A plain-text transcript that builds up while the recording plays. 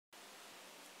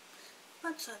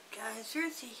What's up guys,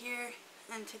 Ritzy here,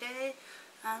 and today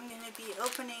I'm going to be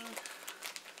opening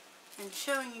and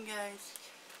showing you guys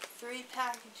 3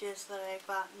 packages that I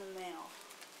got in the mail.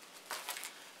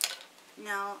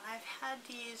 Now, I've had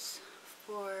these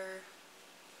for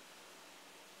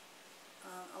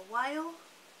a while.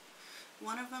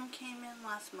 One of them came in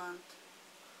last month,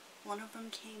 one of them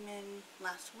came in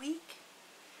last week,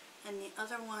 and the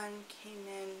other one came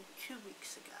in 2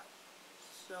 weeks ago.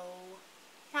 So,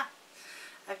 yeah.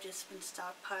 I've just been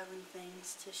stockpiling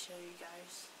things to show you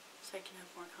guys so I can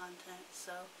have more content,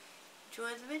 so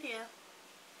enjoy the video.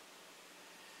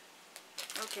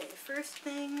 Okay, first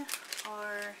thing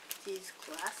are these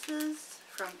glasses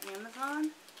from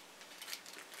Amazon,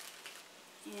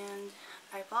 and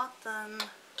I bought them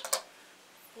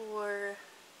for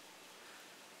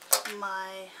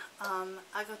my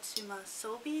Agatsuma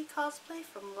Sobi cosplay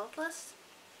from Loveless.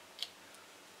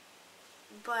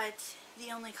 But the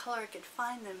only color I could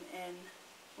find them in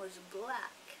was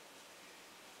black.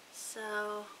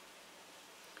 So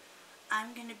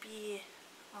I'm gonna be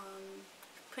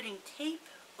putting tape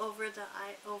over the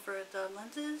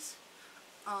lenses,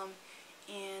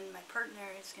 and my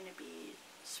partner is gonna be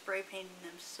spray painting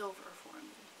them silver for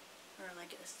me, or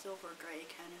like a silver gray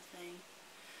kind of thing.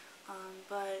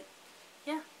 But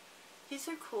yeah, these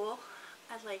are cool.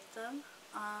 I like them.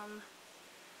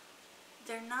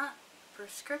 They're not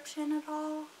prescription at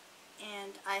all,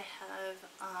 and I have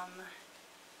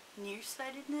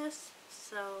nearsightedness,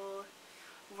 so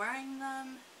wearing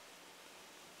them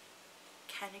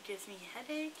kind of gives me a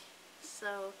headache.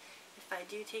 So if I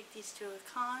do take these to a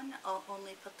con, I'll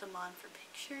only put them on for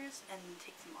pictures and then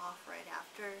take them off right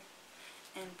after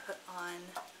and put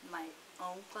on my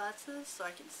own glasses so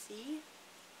I can see.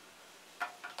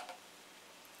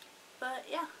 But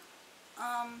yeah,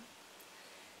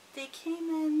 they came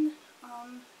in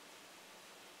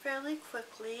fairly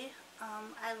quickly.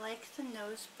 I like the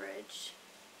nose bridge,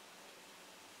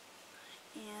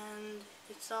 and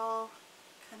it's all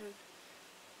kind of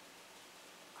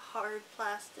hard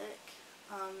plastic,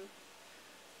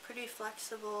 pretty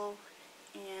flexible,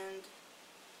 and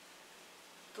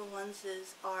the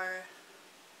lenses are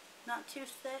not too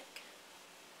thick.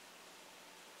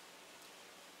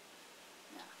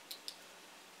 Yeah.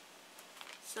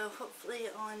 So hopefully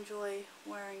I'll enjoy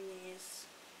wearing these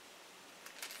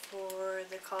for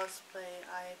the cosplay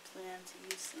I plan to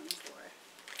use them for.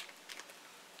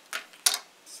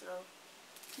 So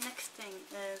next thing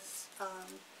is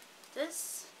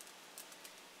this.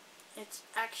 It's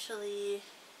actually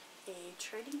a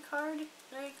trading card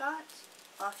that I got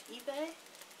off eBay,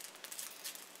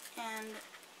 and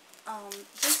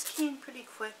this came pretty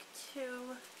quick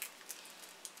too,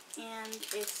 and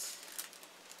it's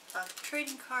a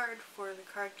trading card for the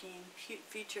card game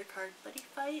Future Card Buddy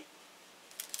Fight,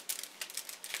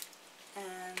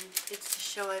 and it's a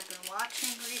show I've been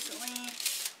watching recently,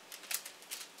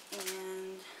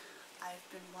 and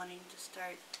I've been wanting to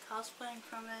start cosplaying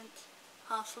from it,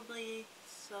 possibly,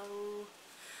 so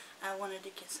I wanted to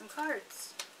get some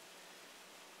cards.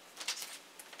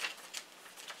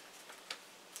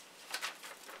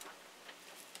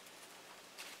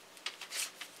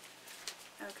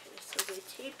 Okay, so they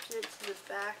taped it to the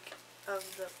back of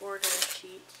the order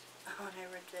sheet. Oh, and I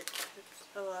ripped it. Oops.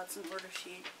 Oh well, it's an order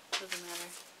sheet. Doesn't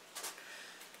matter.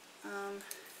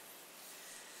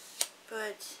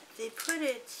 But they put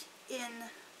it in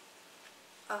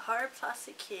a hard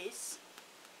plastic case,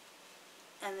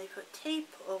 and they put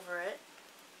tape over it,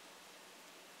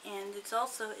 and it's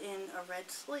also in a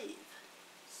red sleeve.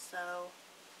 So,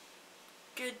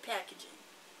 good packaging.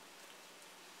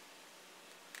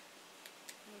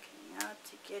 Okay, now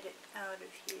to get it out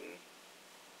of here,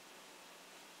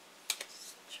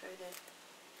 let's try to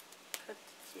put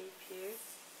the tape here.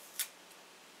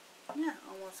 Yeah,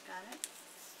 almost got it.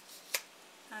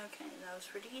 Okay, that was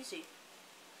pretty easy.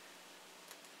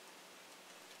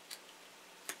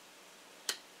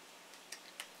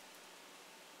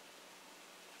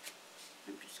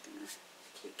 I'm just gonna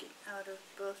take it out of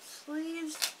both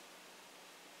sleeves.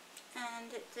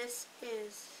 And this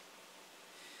is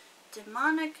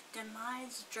Demonic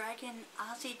Demise Dragon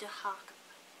Azidahaka,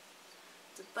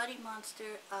 the buddy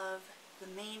monster of the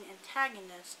main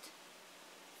antagonist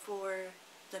for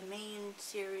the main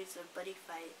series of Buddy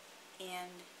Fight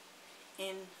and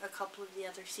in a couple of the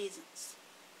other seasons.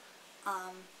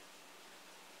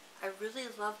 I really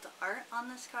love the art on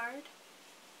this card.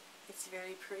 It's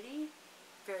very pretty,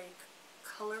 very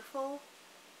colorful,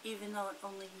 even though it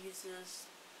only uses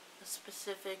a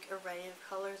specific array of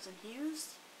colors and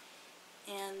hues.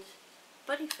 And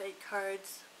Buddy Fight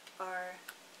cards are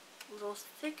a little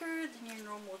thicker than your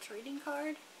normal trading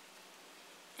card,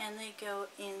 and they go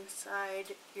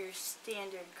inside your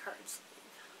standard card sleeve.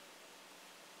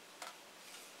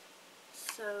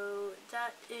 So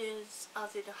that is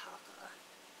Azidahaka.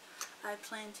 I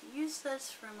plan to use this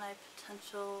for my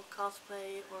potential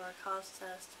cosplay or cos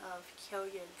test of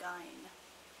Kyoya Gain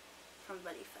from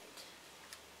Buddy Fight.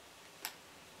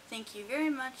 Thank you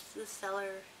very much to the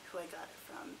seller who I got it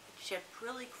from. It shipped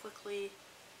really quickly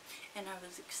and I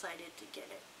was excited to get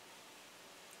it.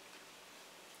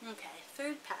 Okay,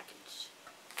 third package.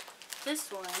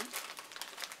 This one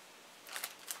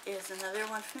is another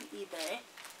one from eBay,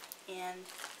 and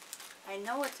I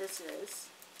know what this is,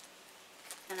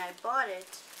 and I bought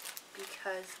it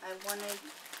because I wanted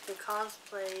the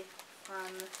cosplay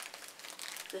from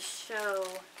the show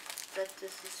that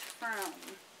this is from.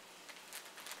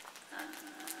 I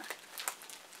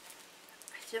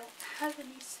don't have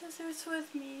any scissors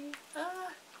with me.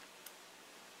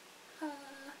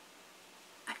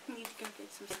 I need to go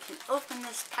get some. I can open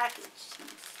this package and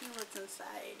see what's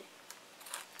inside.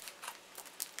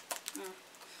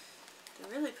 They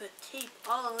really put tape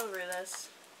all over this.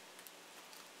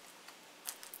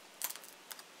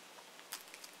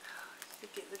 I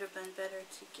think it would have been better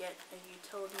to get a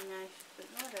utility knife, but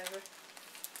whatever.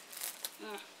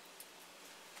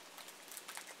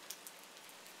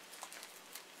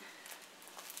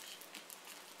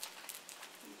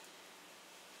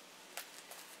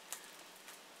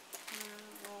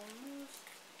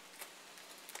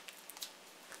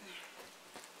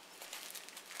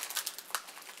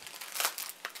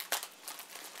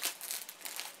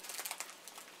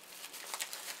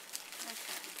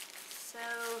 So,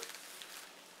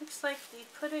 looks like they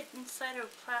put it inside of a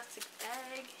plastic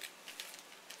bag,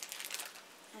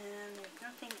 and there's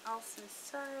nothing else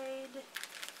inside.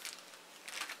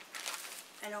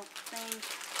 I don't think.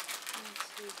 Let me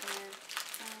see here.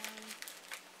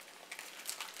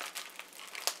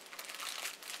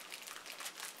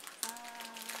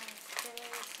 Is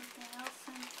there something else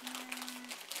in here?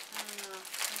 I don't know.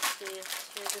 Let's see. Let's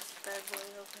tear this bad boy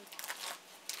open.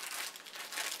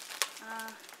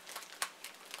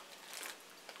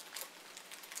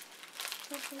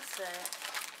 What is that?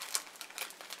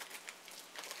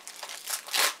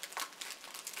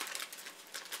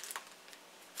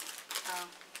 Oh,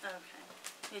 okay.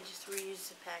 They just reused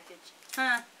the package.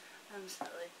 Huh. I'm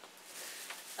silly.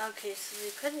 Okay, so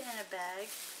they put it in a bag.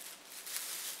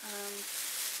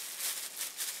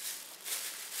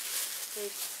 They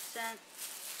sent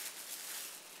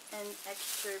an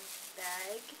extra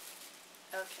bag.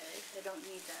 Okay, I don't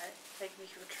need that. Take me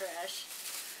for trash.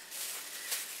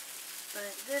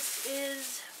 But this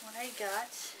is what I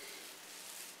got.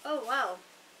 Oh wow,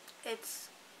 it's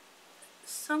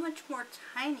so much more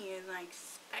tinier than I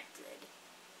expected.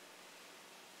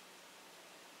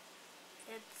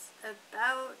 It's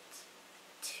about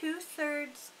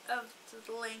 2/3 of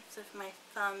the length of my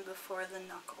thumb before the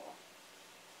knuckle.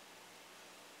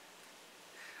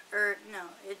 Or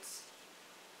no, it's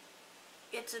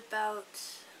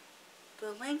about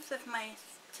the length of my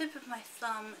tip of my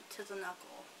thumb to the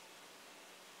knuckle.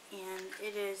 And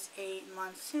it is a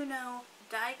Monsuno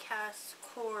die-cast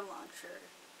core launcher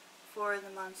for the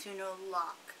Monsuno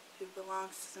Lock, who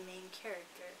belongs to the main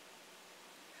character,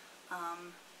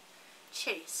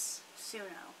 Chase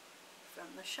Suno from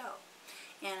the show.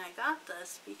 And I got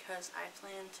this because I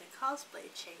plan to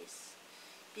cosplay Chase,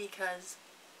 because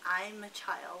I'm a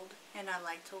child and I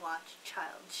like to watch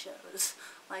child shows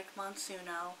like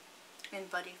Monsuno and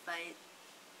Buddy Fight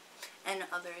and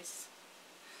others.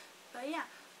 But yeah,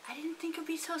 I didn't think it'd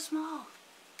be so small.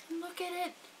 And look at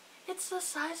it. It's the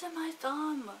size of my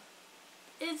thumb.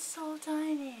 It's so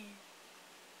tiny.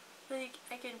 Like,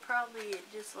 I can probably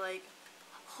just like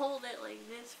hold it like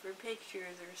this for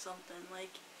pictures or something.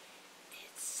 Like,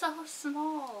 it's so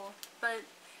small, but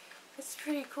it's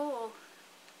pretty cool.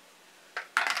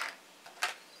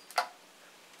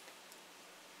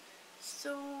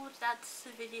 So that's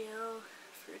the video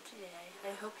for today.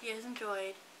 I hope you guys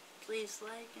enjoyed. Please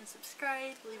like and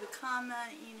subscribe, leave a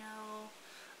comment, you know.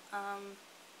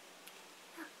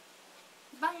 Yeah.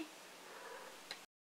 Bye.